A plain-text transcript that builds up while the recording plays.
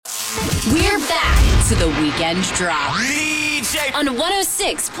We're back to the weekend drop on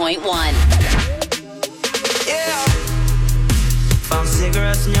 106.1. Yeah. Found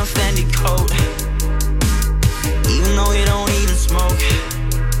cigarettes in your Fendi coat, even though you don't even smoke.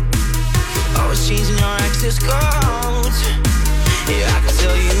 Always changing your access codes. Yeah, I can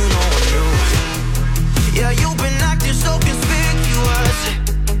tell you no one knew. Yeah, you've been acting so conspicuous.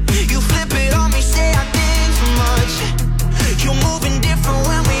 You flip it on me, say I think too much. You're moving different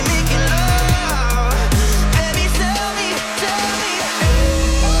when we making love. Baby, tell me,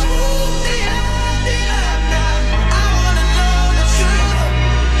 I wanna know the truth.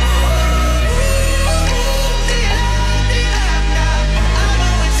 I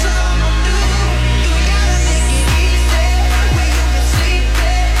know it's someone new. You gotta make it easy when you can sleep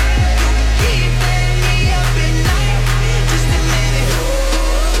it. You can keep me up at night. Just admit it.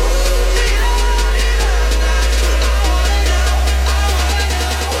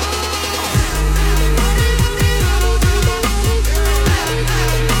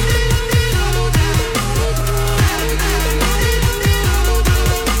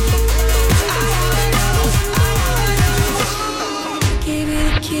 Gave you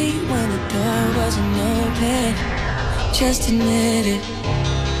the key when the door wasn't open. Just admit it.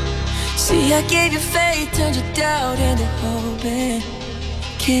 See, I gave you faith, turned your doubt into hope.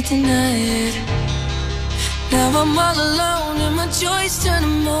 Can't deny it. Now I'm all alone and my joys turn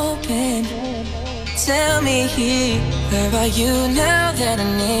them open. Tell me, where are you now that I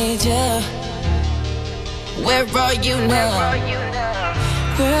need you? Where are you now?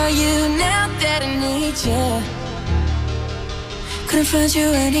 Where are you now that I need you? Couldn't find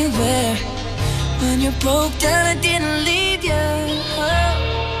you anywhere. When you broke down, I didn't leave you.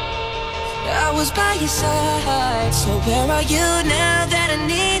 I was by your side. So where are you now that I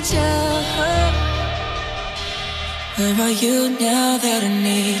need you? Where are you now that I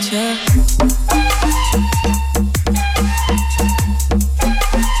need you?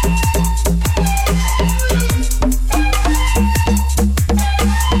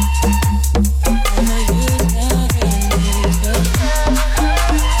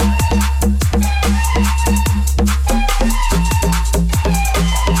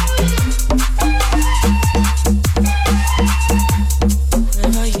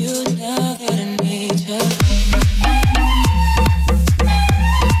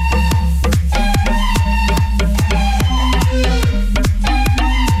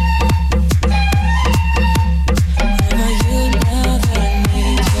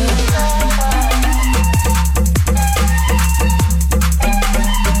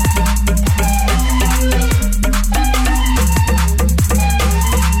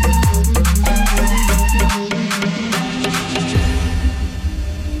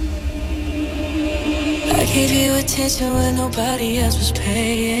 When nobody else was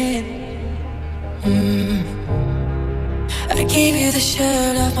paying. I gave you the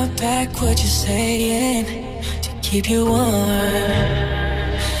shirt off my back, what you saying? To keep you warm.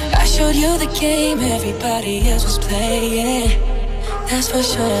 I showed you the game everybody else was playing. That's for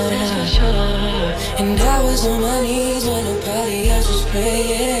sure. And I was on my knees when nobody else was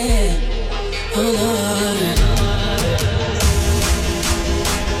praying. Oh Lord.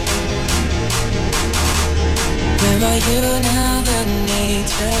 Where are you now that I need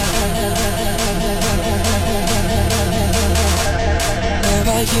you? Where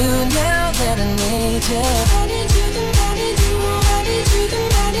are you now that I need you? I need you, I need you, I need you,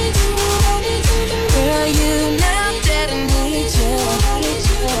 I need you, I need you. Where are you now that I need you? I need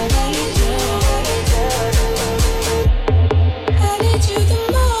you, I need you, I need you the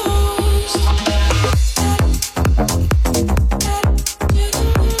most.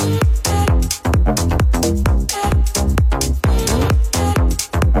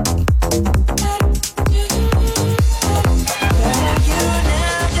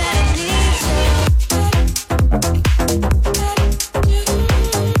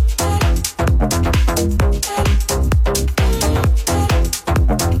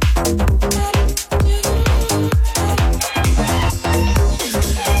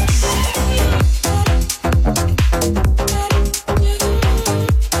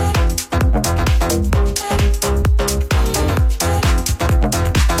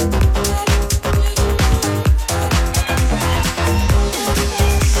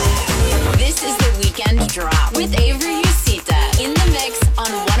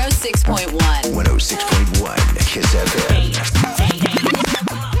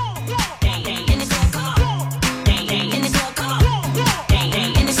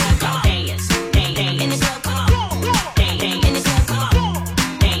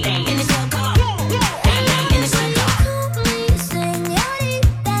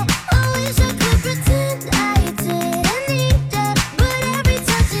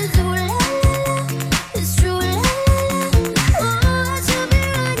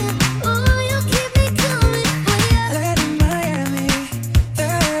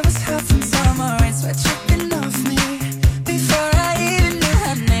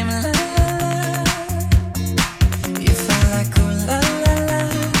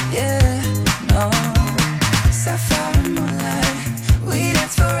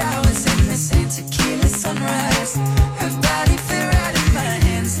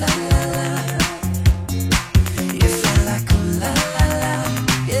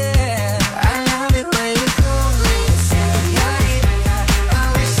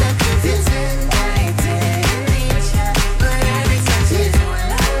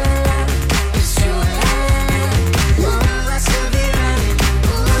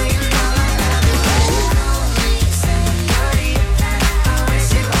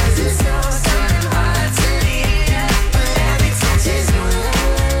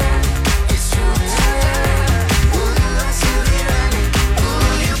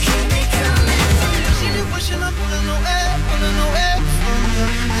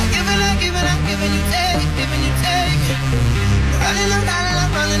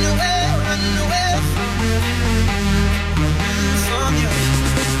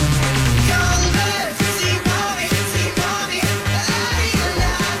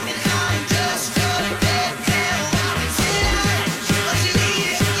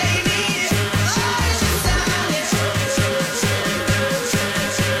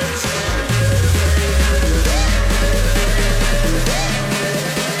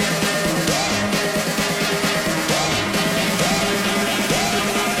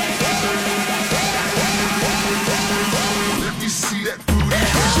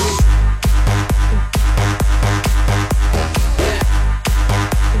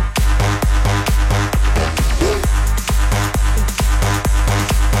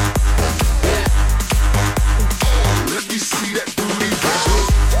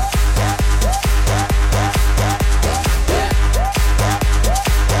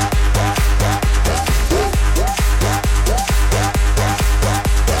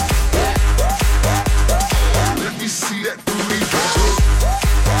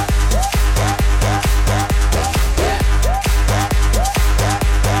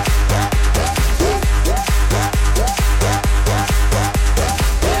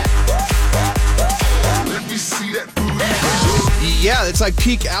 like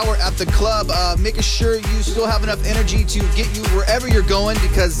peak hour at the club. Making sure you still have enough energy to get you wherever you're going,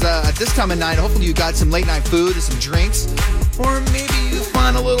 because at this time of night, hopefully you got some late night food and some drinks, or maybe you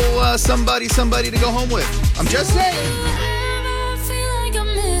find a little somebody to go home with. I'm just saying. I feel like a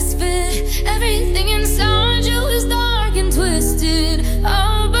misfit. Everything inside you is dark and twisted.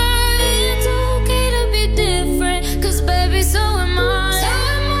 Oh, but it's okay to be different, 'cause baby, so am I.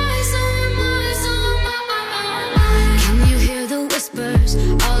 Can you hear the whispers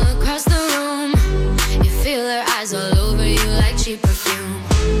all across the room? You feel their eyes all over you like cheap perfume.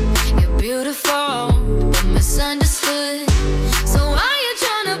 You're beautiful, but misunderstood. So why you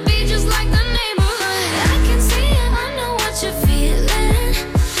tryna be just like the neighborhood? I can see it, I know what you're feeling.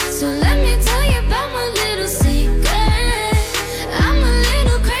 So let me tell you about my little secret. I'm a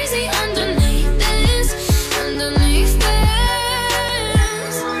little crazy underneath this, underneath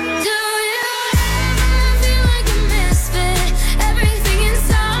this. Do you ever feel like a misfit? Everything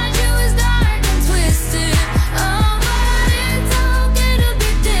inside you is dark and twisted. Oh, but it's okay to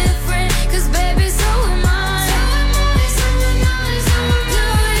be different, 'cause baby, so am I. Do you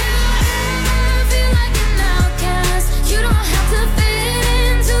ever feel like an outcast? You don't have to fit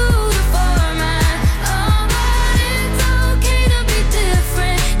into the format. Oh, but it's okay to be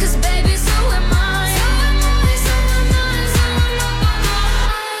different, 'cause baby, so am I.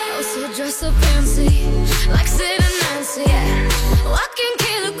 Oh, so dress up fancy, like Sid and Nancy. I can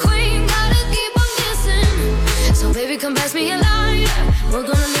kill a queen, gotta keep on kissing. So baby, come pass me a lighter. We're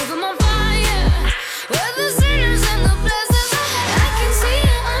gonna leave them on fire. We're the sinners and the blessings. I can see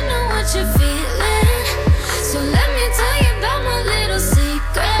it, I know what you're feeling. So let me tell you about my little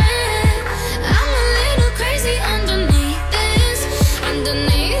secret. I'm a little crazy underneath this,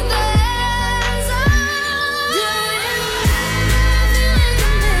 underneath this. Do you ever feel like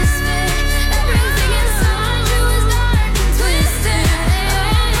a misfit? Everything inside you is dark and twisted.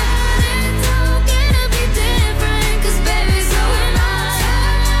 Oh, but it's okay to be different, 'cause baby, so am I.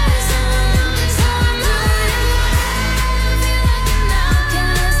 So do you ever feel like an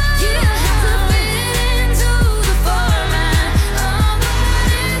outcast? You don't have to fit into the format. Oh, but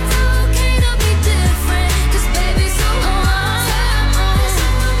it's okay to be different, 'cause baby, so am I.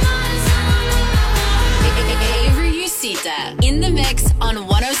 Avery Usita in the mix on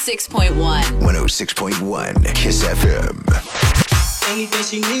 106.1. 106.1 Kiss FM. Anything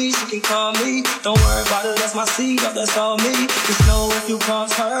she needs, she can call me. Don't worry about it, that's my seed, oh, that's all me. Just know if you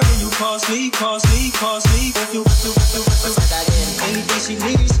cross her, then you cross me, cross me, cross me. If you anything she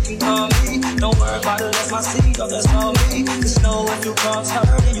needs, she can call me. Don't worry about it, that's my seed, oh, that's all me. Just know if you cross her,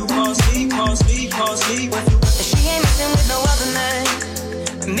 then you cross me, cross me, cross me. She ain't messing with no other man.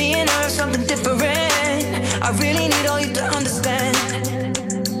 Me and her are something different. I really need all you to understand.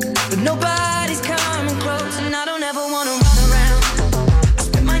 But nobody's coming close, and I don't ever wanna run around. I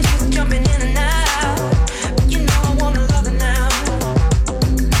spent my youth jumping in and out, but you know I wanna love her now.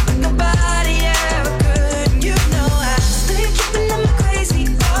 But nobody ever could, and you know I stay tripping on my crazy.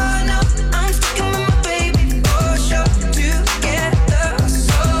 Oh no, I'm sticking with my baby for sure. Together or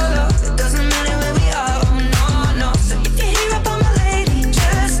solo, it doesn't matter where we are. Oh no, no. So if you hear about my lady,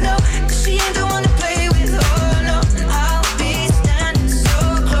 just know that she ain't the one to play with. Oh no, I'll be standing so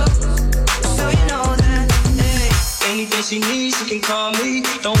close, so you know that. Hey. Anything she needs, she can call me.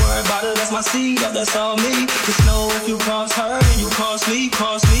 Don't worry about it, that's my seed, oh, that's all me. Just know if you cross her, then you cross me,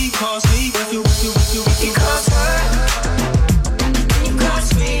 cross me, cross me. If you cross her, then you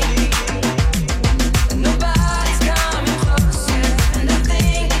cross me. Nobody's coming close, yeah. And I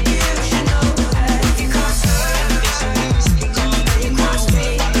think that you should know that if you cross her, then you cross me.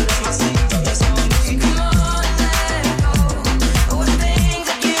 Come on and let it go. Oh, I think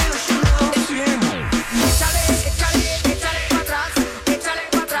that you should know. Échale, échale, échale pa' atrás, échale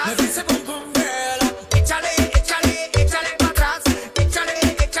pa' atrás. Me dice boom boom girl. Échale, échale, échale pa' atrás, échale,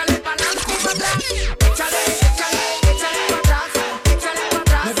 échale pa' adelante y pa' atrás.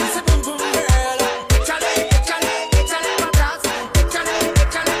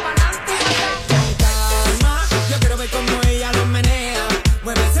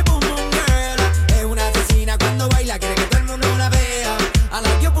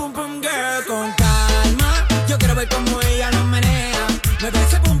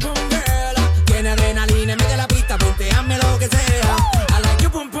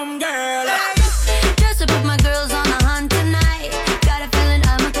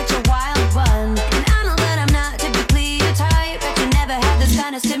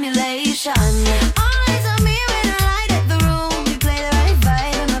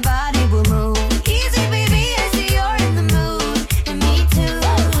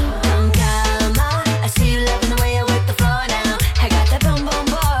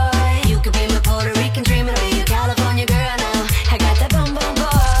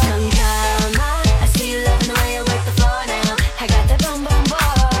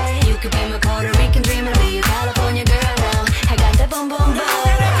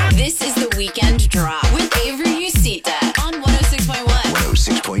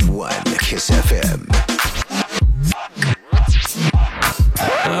 96.1 Kiss FM.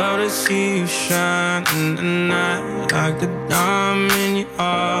 Love to see you shine in the night like the diamond in your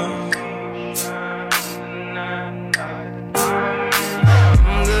heart.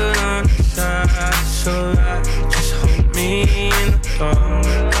 I'm good on the side, so that just hold me in the dark.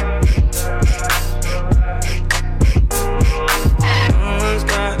 No one's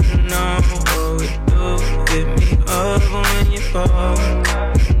got to know what we do. Get me up when you fall.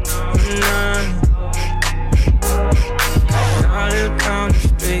 Solid down the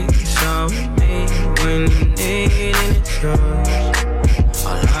street, so with me when you need and it's yours.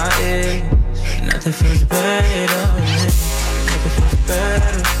 All I is, nothing feels better than it. Nothing feels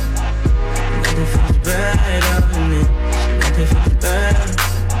better. Nothing feels better than it. Nothing feels better.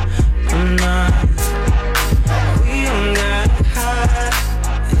 I'm not. We don't got high.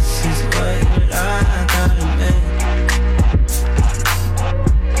 This is what I gotta make.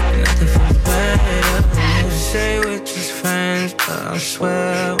 Nothing feels better than it. Say we're just friends, but I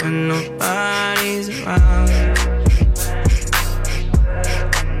swear when nobody's around.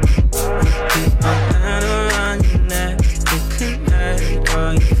 Keep my hand around your neck, we connect.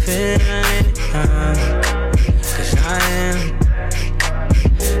 Are you feeling it now? 'Cause I am.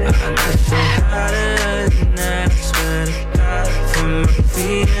 I got so hot as that, swear to God, from my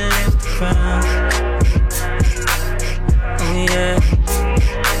feet and it's the ground. Oh yeah,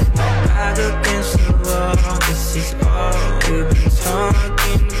 back against the wall, this is all we've been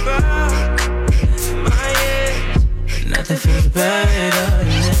talking about. My ears, nothing feels better than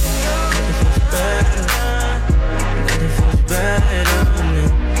this. Nothing feels better. Nothing feels better than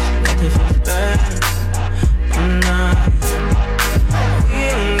this. Nothing feels better. I'm not. We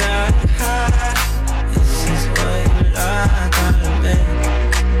don't got high. This is what I gotta make.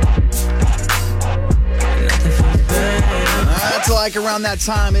 Nothing feels better. It's like around that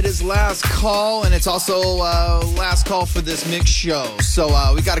time, it is last call, and it's also last call for this mix show. So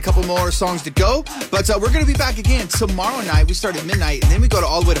we got a couple more songs to go, but we're going to be back again tomorrow night. We start at midnight, and then we go to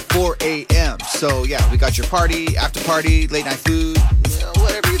all the way to 4 a.m. So yeah, we got your party, after party, late night food,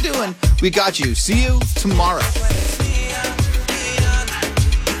 whatever you're doing, we got you. See you tomorrow.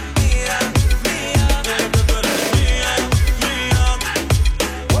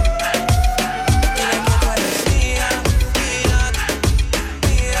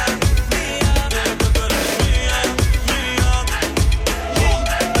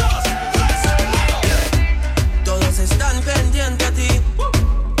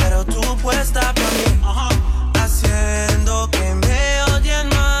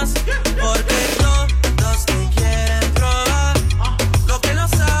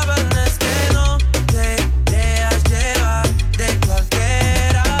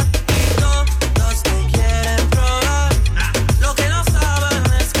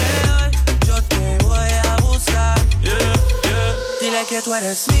 Que tú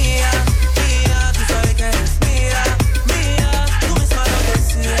eres mía, mía, tú sabes que eres mía, mía, tú misma lo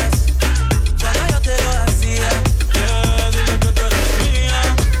decías, cuando yo te lo hacía. Yeah, dile que tú eres mía,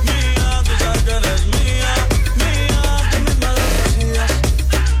 mía, tú sabes que eres mía, mía, tú misma lo decías,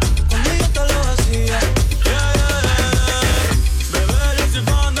 cuando yo te lo hacía. Yeah, yeah, yeah. Bebé, yo soy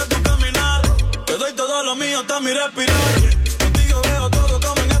fan de tu caminar, te doy todo lo mío hasta mi respirar, contigo veo todo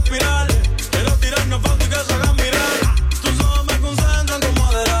como en espiral, quiero tirarnos fotos y que se hagan mirar.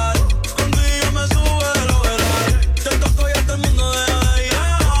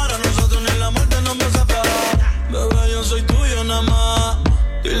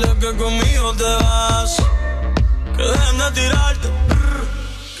 Conmigo te vas, que dejen de tirarte,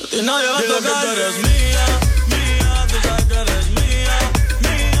 que a ti nadie va a tocar. Dile que tú eres mía, mía, tú sabes que eres mía,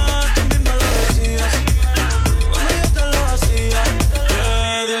 mía, tú misma lo decías, cuando yo te lo hacía.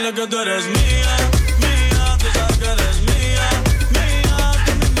 Yeah, dile que tú eres mía, mía, tú sabes que eres mía, mía,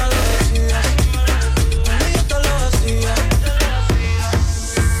 tú misma lo decías, cuando yo te lo hacía.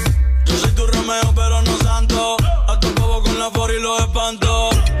 Yo soy tu Romeo pero no santo, a tu bobo con la for y los espanto.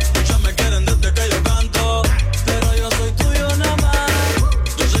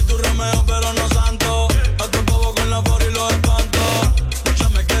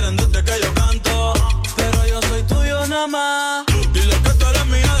 Dile que tú eres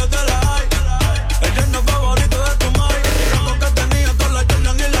mía desde la high, el yerno favorito de tu mai, porque tenía todas las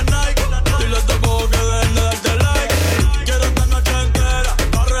Jordan y las Nike. Dile a tu bobo que dejen de darte like, quiero esta noche entera,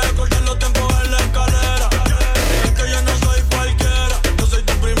 para recordar los tiempos en la escalera. Dile que yo no soy cualquiera, yo soy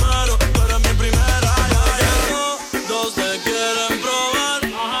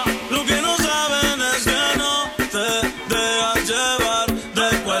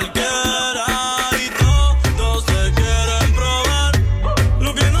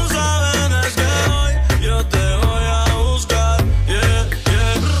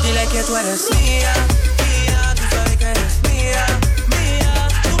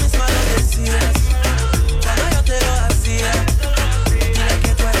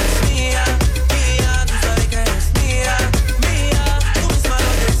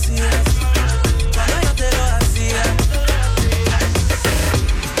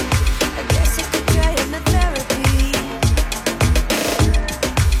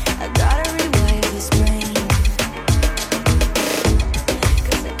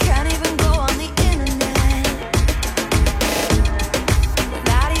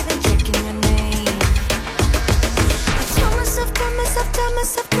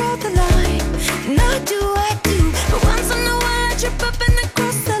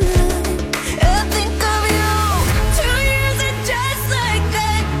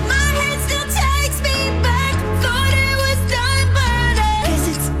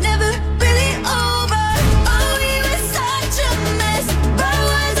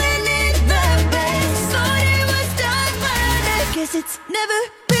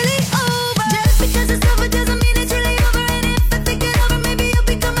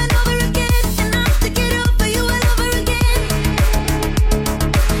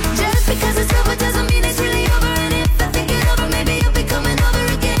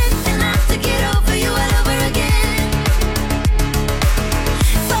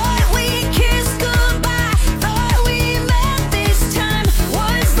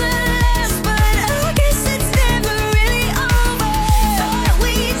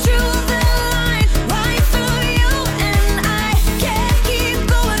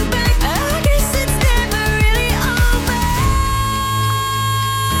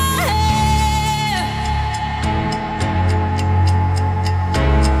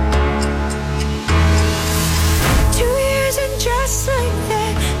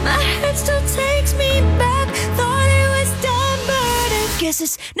guess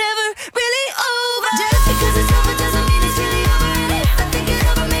it's never really over. Just because it's over doesn't mean it's really over. And if I think it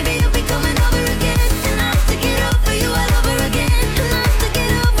over, maybe you'll be coming over again. And I'll have to get over you all over again. And I'll have to get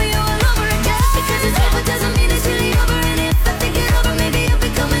over you all over again. Just because it's over doesn't mean it's really over. And if I think it over, maybe you'll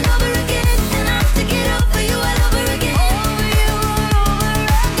be coming over again. And I'll have to get over you all over again. Over you all over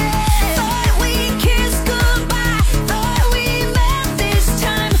again. Thought we kissed goodbye. Thought we met this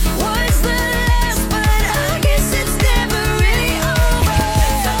time. Was the last, but I guess it's never really over.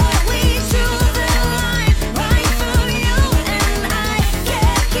 Thought we drew the line right through you and I.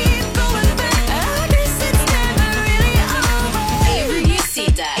 Can't keep going back. I guess it's never really over. Avery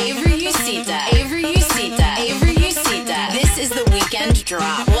Usita, Avery Usita, Avery Usita, Avery Usita. This is the Weekend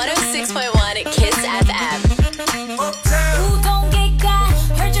Drop. 106.1 at Kiss FM. Ooh, don't get got.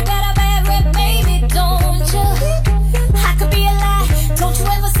 Heard you got a bad rep, baby, don't you? I could be a lie. Don't you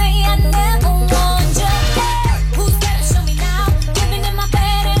ever say I never warned you. Who's better? Show me now. Living in my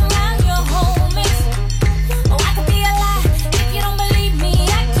bed and around your homies. Oh, I could be a lie. If you don't believe me,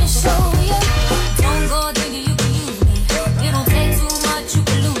 I can show you. Don't go thinking you can use me. It don't take too much, you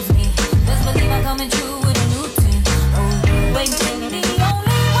can lose me. Best believe I'm coming true with a new team. Oh, wait, the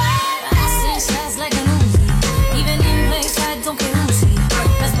only way. I send shots like an Uzi. Even in place, I don't care who see.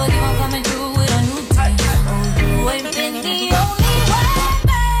 Best believe I'm coming through with a new team. Oh, you ain't been the only way,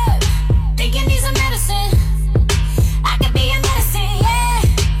 babe. Think you need some medicine? I could be a medicine, yeah.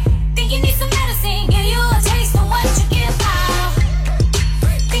 Think you need some medicine? Give you a taste of what you give out.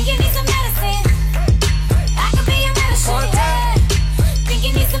 Think you need some medicine? I could be a medicine, yeah. Think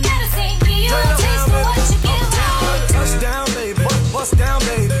you need some medicine? Give you a taste of what you give out. Touchdown, baby. Bust down,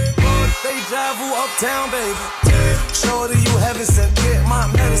 baby. They drive who uptown, baby. Shorty, you heaven sent. Get my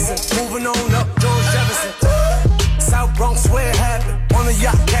medicine. Moving on up, George Jefferson. South Bronx, where it happened. On a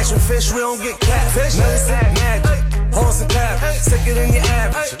yacht, catching fish, we don't get catfish. Medicine, magic. Horse and carrot. Sicker than your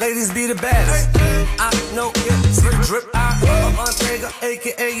average. Ladies be the baddest. I know it. Drip, I'm Montega,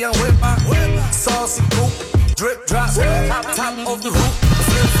 aka Young Whip. Saucy coupe. Drip, drop. Top of the roof.